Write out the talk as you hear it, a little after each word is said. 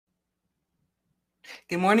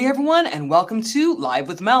Good morning, everyone, and welcome to Live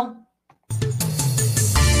with Mel.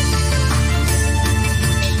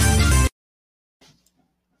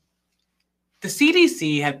 The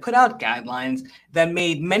CDC had put out guidelines that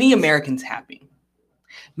made many Americans happy.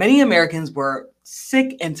 Many Americans were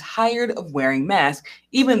sick and tired of wearing masks,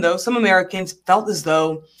 even though some Americans felt as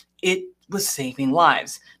though it was saving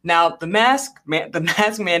lives. Now, the mask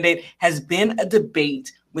mandate has been a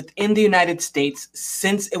debate within the United States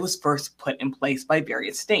since it was first put in place by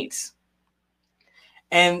various states.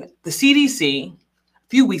 And the CDC, a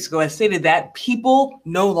few weeks ago, has stated that people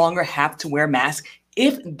no longer have to wear masks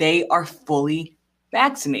if they are fully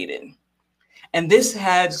vaccinated. And this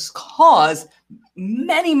has caused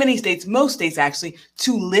many states, most states actually,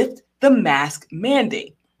 to lift the mask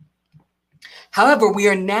mandate. However, we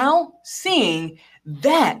are now seeing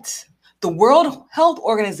that the World Health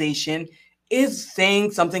Organization is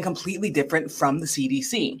saying something completely different from the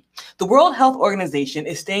CDC. The World Health Organization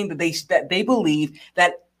is saying that they believe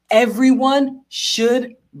that everyone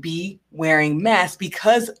should be wearing masks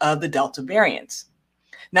because of the Delta variant.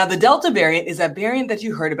 Now, the Delta variant is that variant that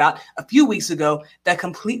you heard about a few weeks ago that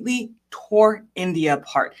completely tore India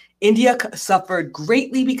apart. India suffered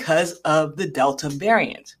greatly because of the Delta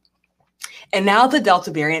variant. And now the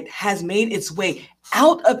Delta variant has made its way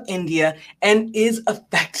out of India and is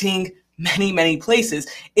affecting many places.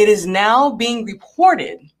 It is now being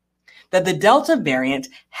reported that the Delta variant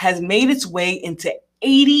has made its way into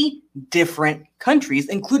 80 different countries,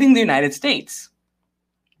 including the United States.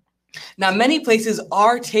 Now, many places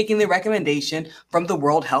are taking the recommendation from the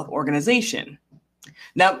World Health Organization.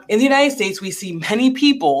 Now, in the United States, we see many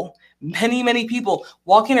people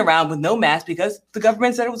walking around with no mask because the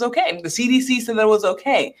government said it was okay. The CDC said that it was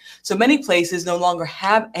okay. So many places no longer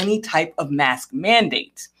have any type of mask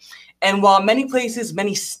mandate. And while many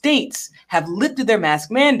states have lifted their mask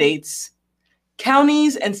mandates,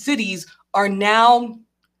 counties and cities are now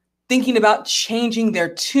thinking about changing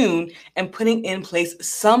their tune and putting in place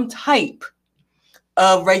some type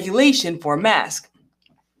of regulation for masks.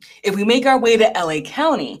 If we make our way to LA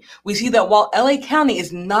County, we see that while LA County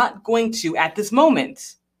is not going to, at this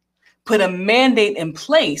moment, put a mandate in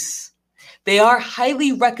place, they are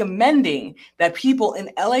highly recommending that people in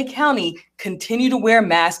LA County continue to wear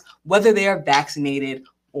masks, whether they are vaccinated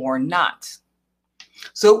or not.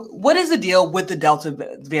 So what is the deal with the Delta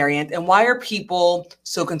variant and why are people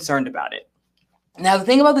so concerned about it? Now, the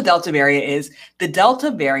thing about the Delta variant is the Delta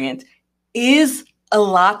variant is a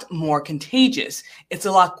lot more contagious. It's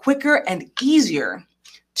a lot quicker and easier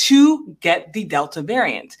to get the Delta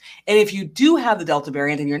variant. And if you do have the Delta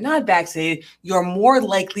variant and you're not vaccinated, you're more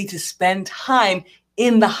likely to spend time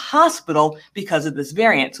in the hospital because of this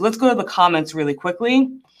variant. So let's go to the comments really quickly.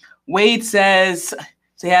 Wade says,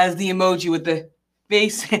 so he has the emoji with the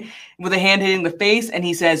face, with a hand hitting the face, and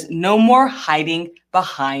he says, no more hiding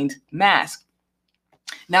behind masks.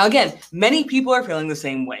 Now, again, many people are feeling the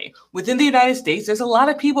same way. Within the United States, there's a lot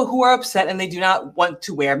of people who are upset and they do not want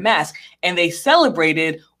to wear masks. And they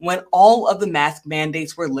celebrated when all of the mask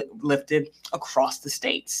mandates were lifted across the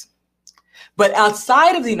states. But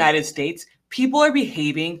outside of the United States, people are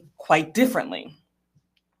behaving quite differently.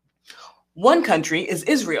 One country is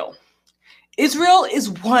Israel. Israel is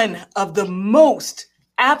one of the most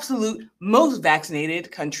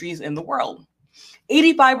vaccinated countries in the world.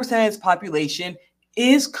 85% of its population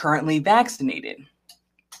is currently vaccinated.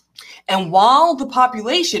 And while the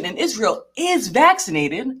population in Israel is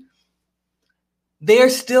vaccinated, they're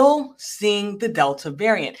still seeing the Delta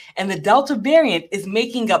variant. And the Delta variant is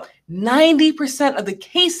making up 90% of the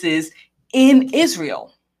cases in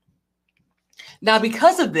Israel. Now,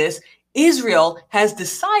 because of this, Israel has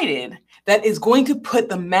decided that it's going to put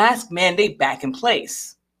the mask mandate back in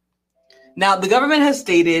place. Now, the government has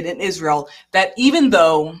stated in Israel that even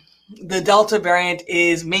though the Delta variant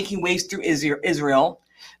is making waves through Israel,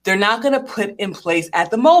 they're not going to put in place at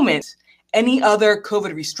the moment any other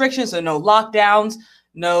COVID restrictions, so no lockdowns,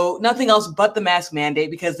 nothing else but the mask mandate,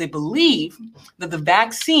 because they believe that the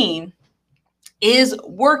vaccine is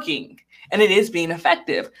working and it is being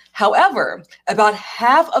effective. However, about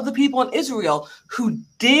half of the people in Israel who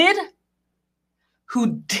did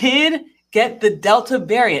get the Delta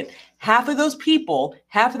variant, half of those people,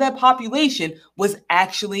 half of that population was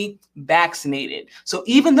actually vaccinated. So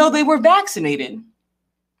even though they were vaccinated,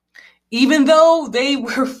 even though they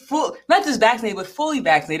were not just vaccinated, but fully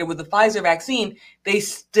vaccinated with the Pfizer vaccine, they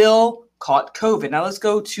still caught COVID. Now let's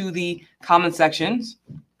go to the comment sections.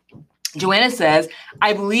 Joanna says,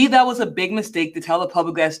 I believe that was a big mistake to tell the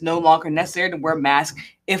public that it's no longer necessary to wear masks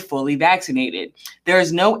if fully vaccinated. There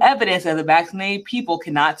is no evidence that the vaccinated people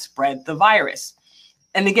cannot spread the virus.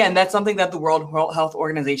 And again, that's something that the World Health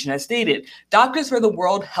Organization has stated. Doctors for the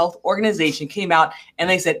World Health Organization came out and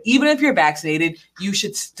they said, even if you're vaccinated, you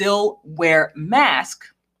should still wear mask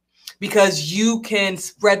because you can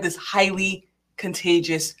spread this highly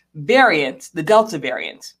contagious variant, the Delta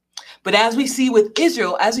variant. But as we see with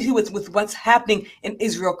Israel, as we see with what's happening in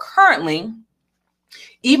Israel currently,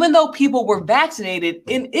 even though people were vaccinated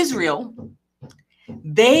in Israel,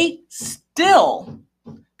 they still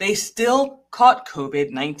caught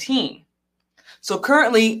COVID-19. So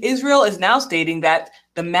currently, Israel is now stating that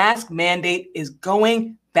the mask mandate is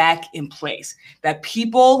going back in place, that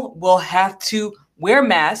people will have to wear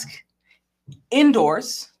masks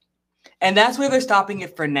indoors, and that's where they're stopping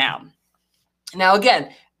it for now. Now,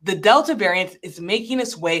 again, the Delta variant is making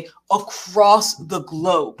its way across the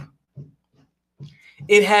globe.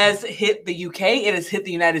 It has hit the UK, it has hit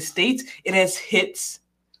the United States, it has hit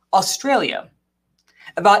Australia.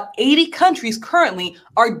 About 80 countries currently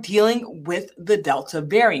are dealing with the Delta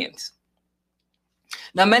variant.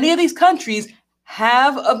 Now, many of these countries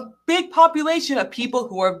have a big population of people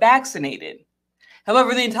who are vaccinated.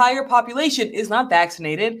 However, the entire population is not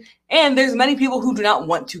vaccinated, and there's many people who do not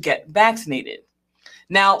want to get vaccinated.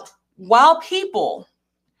 Now, while people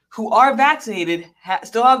who are vaccinated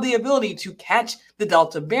still have the ability to catch the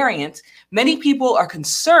Delta variant, many people are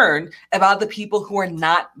concerned about the people who are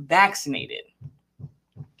not vaccinated.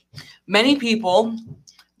 Many people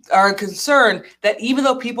are concerned that even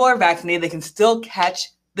though people are vaccinated, they can still catch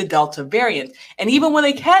the Delta variant. And even when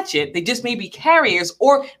they catch it, they just may be carriers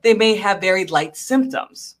or they may have very light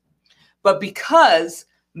symptoms. But because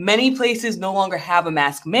many places no longer have a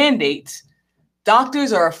mask mandate,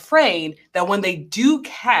 doctors are afraid that when they do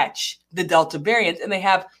catch the Delta variant and they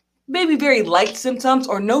have maybe very light symptoms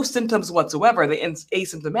or no symptoms whatsoever, they're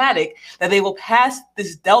asymptomatic, that they will pass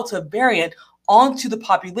this Delta variant onto the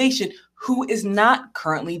population who is not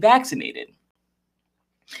currently vaccinated.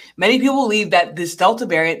 Many people believe that this Delta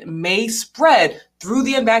variant may spread through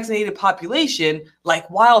the unvaccinated population like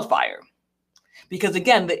wildfire. Because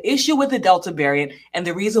again, the issue with the Delta variant and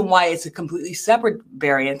the reason why it's a completely separate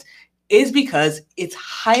variant is because it's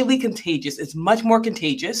highly contagious. It's much more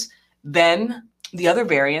contagious than the other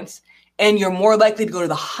variants, and you're more likely to go to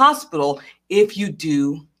the hospital if you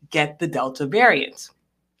do get the Delta variant.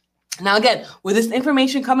 Now, again, with this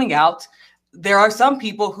information coming out, there are some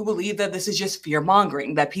people who believe that this is just fear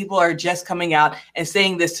mongering, that people are just coming out and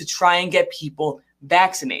saying this to try and get people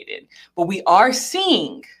vaccinated. But we are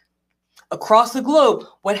seeing across the globe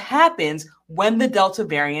what happens when the Delta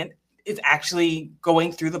variant is actually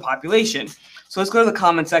going through the population. So let's go to the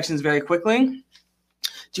comment sections very quickly.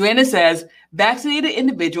 Joanna says, vaccinated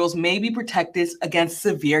individuals may be protected against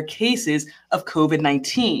severe cases of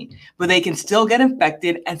COVID-19, but they can still get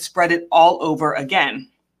infected and spread it all over again.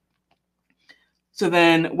 So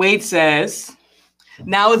then Wade says,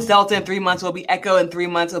 now it's Delta in 3 months, it'll be Echo in 3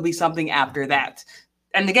 months, it'll be something after that.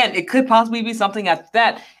 And again, it could possibly be something after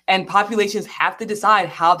that, and populations have to decide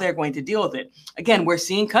how they're going to deal with it. Again, we're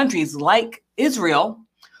seeing countries like Israel,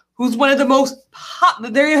 who's one of the most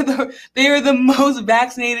they are the most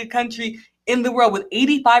vaccinated country in the world with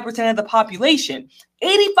 85% of the population.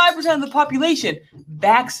 85% of the population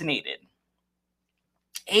vaccinated.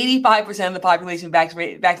 85% of the population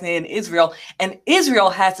vaccinated in Israel, and Israel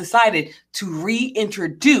has decided to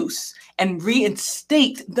reintroduce and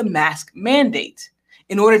reinstate the mask mandate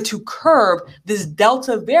in order to curb this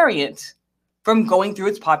Delta variant from going through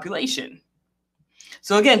its population.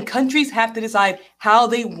 So again, countries have to decide how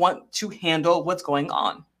they want to handle what's going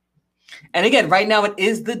on. And again, right now it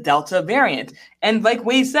is the Delta variant. And like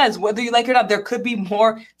Wade says, whether you like it or not, there could be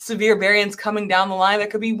more severe variants coming down the line. There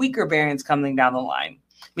could be weaker variants coming down the line.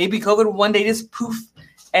 Maybe COVID will one day just poof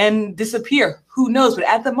and disappear. Who knows? But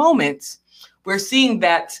at the moment, we're seeing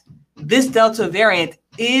that this Delta variant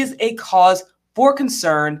is a cause for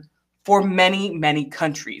concern for many, many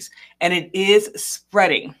countries. And it is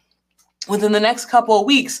spreading. Within the next couple of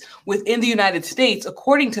weeks, within the United States,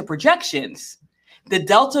 according to projections, the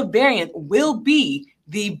Delta variant will be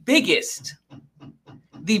the biggest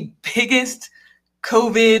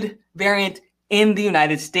COVID variant in the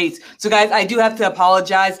United States. So guys, I do have to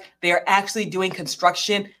apologize. They are actually doing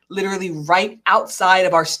construction literally right outside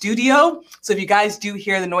of our studio. So if you guys do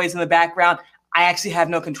hear the noise in the background, I actually have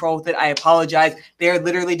no control with it. I apologize. They're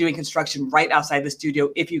literally doing construction right outside the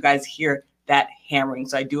studio if you guys hear that hammering.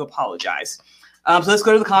 So I do apologize. So let's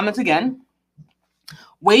go to the comments again.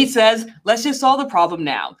 Wade says, let's just solve the problem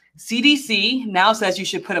now. CDC now says you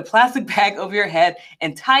should put a plastic bag over your head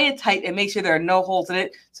and tie it tight and make sure there are no holes in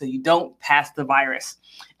it so you don't pass the virus.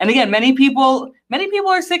 And again, many people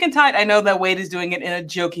are sick and tired. I know that Wade is doing it in a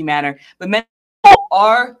jokey manner, but many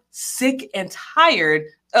are sick and tired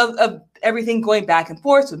of everything going back and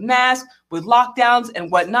forth with masks, with lockdowns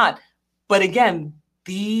and whatnot. But again,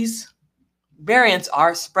 these variants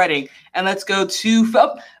are spreading. And let's go to,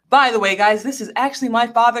 oh, by the way, guys, this is actually my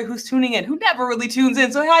father who's tuning in, who never really tunes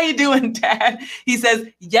in. So how you doing, Dad? He says,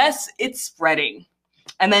 yes, it's spreading.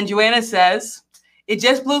 And then Joanna says, it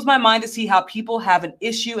just blows my mind to see how people have an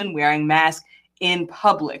issue in wearing masks in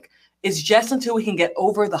public. It's just until we can get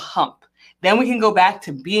over the hump. Then we can go back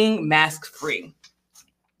to being mask-free.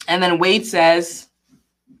 And then Wade says,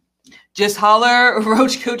 just holler,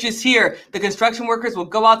 Roach Coach is here. The construction workers will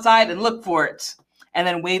go outside and look for it. And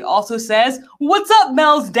then Wade also says, what's up,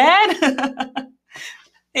 Mel's dad?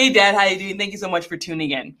 Hey, Dad, how you doing? Thank you so much for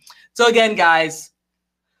tuning in. So again, guys,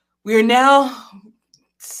 we are now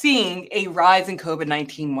seeing a rise in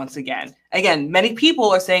COVID-19 once again. Again, many people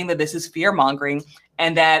are saying that this is fear-mongering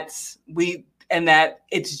and that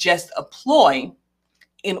it's just a ploy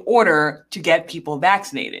in order to get people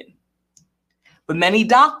vaccinated. But many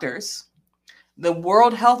doctors, the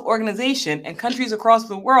World Health Organization, and countries across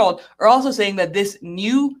the world are also saying that this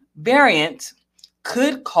new variant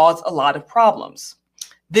could cause a lot of problems.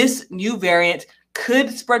 This new variant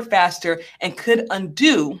could spread faster and could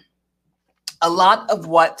undo a lot of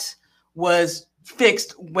what was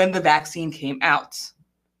fixed when the vaccine came out.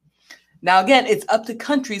 Now, again, it's up to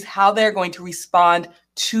countries how they're going to respond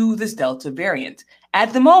to this Delta variant.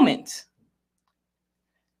 At the moment,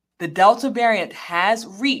 the Delta variant has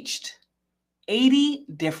reached 80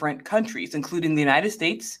 different countries, including the United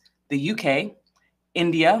States, the UK,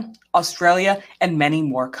 India, Australia, and many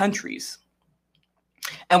more countries.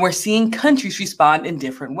 And we're seeing countries respond in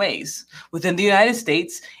different ways. Within the United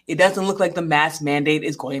States, it doesn't look like the mask mandate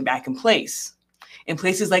is going back in place. In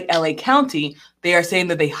places like LA County, they are saying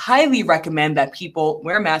that they highly recommend that people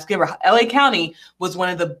wear masks. LA County was one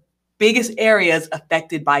of the biggest areas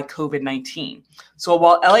affected by COVID-19. So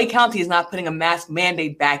while LA County is not putting a mask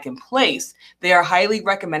mandate back in place, they are highly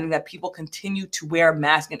recommending that people continue to wear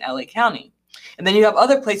masks in LA County. And then you have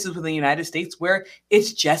other places within the United States where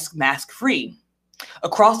it's just mask-free.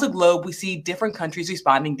 Across the globe, we see different countries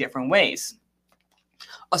responding different ways.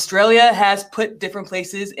 Australia has put different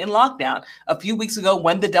places in lockdown. A few weeks ago,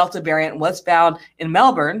 when the Delta variant was found in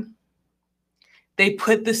Melbourne, they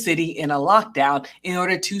put the city in a lockdown in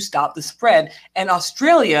order to stop the spread. And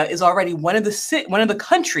Australia is already one of the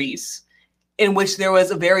countries in which there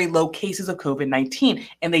was a very low cases of COVID-19,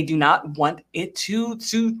 and they do not want it to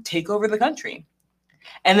take over the country.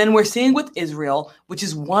 And then we're seeing with Israel, which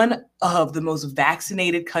is one of the most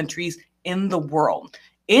vaccinated countries in the world.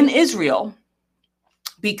 In Israel,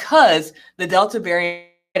 because the Delta variant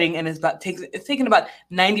and it's taken about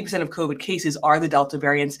 90% of COVID cases are the Delta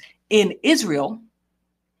variants in Israel,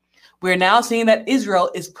 we're now seeing that Israel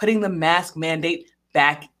is putting the mask mandate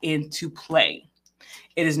back into play.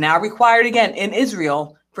 It is now required again in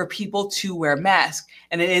Israel for people to wear masks.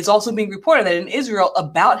 And it is also being reported that in Israel,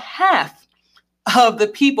 about half of the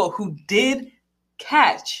people who did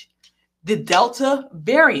catch the Delta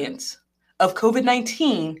variant of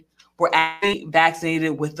COVID-19 were actually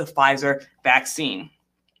vaccinated with the Pfizer vaccine.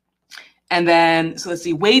 And then, so let's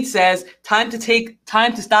see, Wade says, time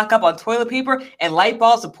to stock up on toilet paper and light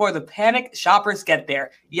bulbs before the panic shoppers get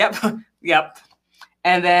there. Yep, yep.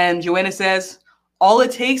 And then Joanna says, all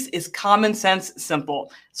it takes is common sense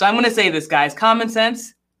simple. So I'm going to say this, guys, common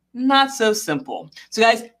sense, not so simple. So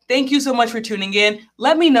guys, thank you so much for tuning in.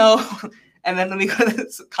 Let me know. And then let me go to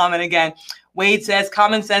this comment again. Wade says,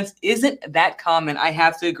 common sense isn't that common. I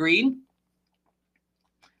have to agree.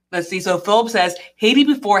 Let's see. So Philip says, Haiti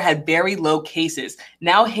before had very low cases.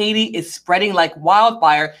 Now Haiti is spreading like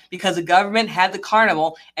wildfire because the government had the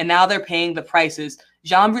carnival and now they're paying the prices.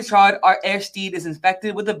 Jean-Richard Aristide is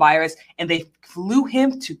infected with the virus and they flew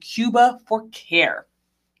him to Cuba for care.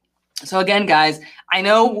 So again, guys, I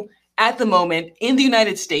know at the moment in the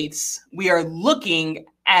United States, we are looking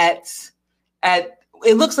at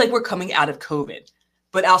it looks like we're coming out of COVID.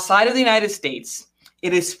 But outside of the United States,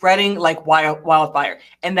 it is spreading like wildfire.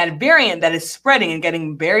 And that variant that is spreading and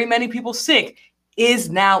getting very many people sick is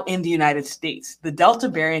now in the United States. The Delta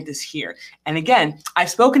variant is here. And again, I've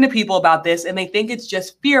spoken to people about this and they think it's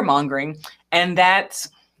just fear mongering and that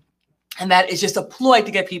is just a ploy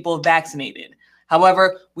to get people vaccinated.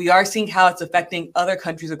 However, we are seeing how it's affecting other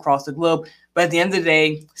countries across the globe. But at the end of the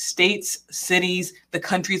day, states, cities, the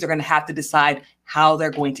countries are going to have to decide how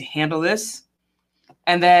they're going to handle this.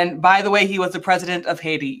 And then, by the way, he was the president of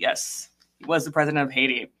Haiti. Yes, he was the president of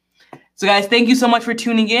Haiti. So guys, thank you so much for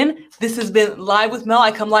tuning in. This has been Live with Mel.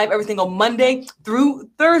 I come live every single Monday through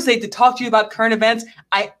Thursday to talk to you about current events.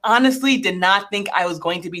 I honestly did not think I was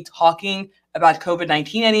going to be talking about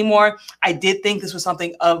COVID-19 anymore. I did think this was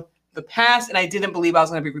something of the past, and I didn't believe I was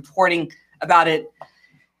going to be reporting about it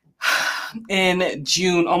in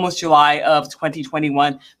June, almost July of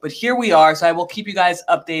 2021. But here we are. So I will keep you guys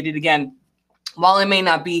updated. Again, while it may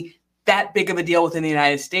not be that big of a deal within the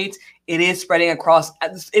United States, it is spreading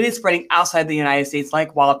outside the United States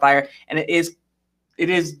like wildfire, and it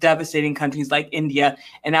is devastating countries like India.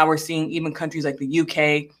 And now we're seeing even countries like the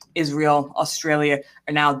UK, Israel, Australia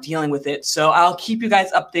are now dealing with it. So I'll keep you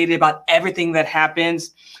guys updated about everything that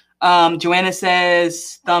happens. Joanna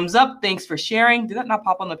says, thumbs up. Thanks for sharing. Did that not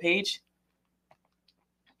pop on the page?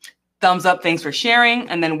 Thumbs up. Thanks for sharing.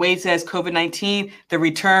 And then Wade says, COVID-19, the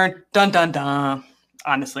return. Dun, dun, dun.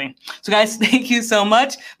 Honestly. So guys, thank you so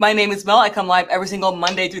much. My name is Mel. I come live every single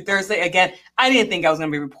Monday through Thursday. Again, I didn't think I was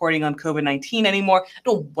going to be reporting on COVID-19 anymore. I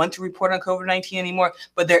don't want to report on COVID-19 anymore,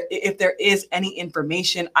 but if there is any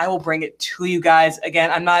information, I will bring it to you guys. Again,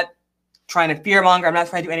 I'm not trying to fearmonger. I'm not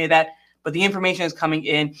trying to do any of that, but the information is coming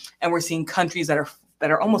in, and we're seeing countries that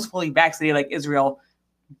are almost fully vaccinated, like Israel,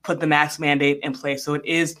 put the mask mandate in place. So it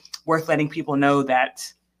is worth letting people know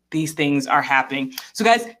that these things are happening. So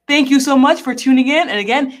guys, thank you so much for tuning in. And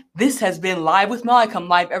again, this has been Live with Mel. I come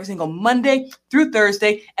live every single Monday through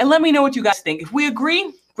Thursday. And let me know what you guys think. If we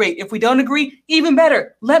agree, great. If we don't agree, even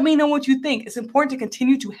better. Let me know what you think. It's important to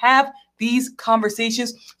continue to have these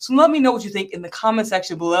conversations. So let me know what you think in the comment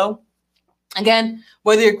section below. Again,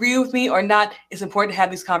 whether you agree with me or not, it's important to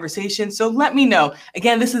have these conversations. So let me know.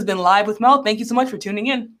 Again, this has been Live with Mel. Thank you so much for tuning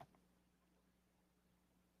in.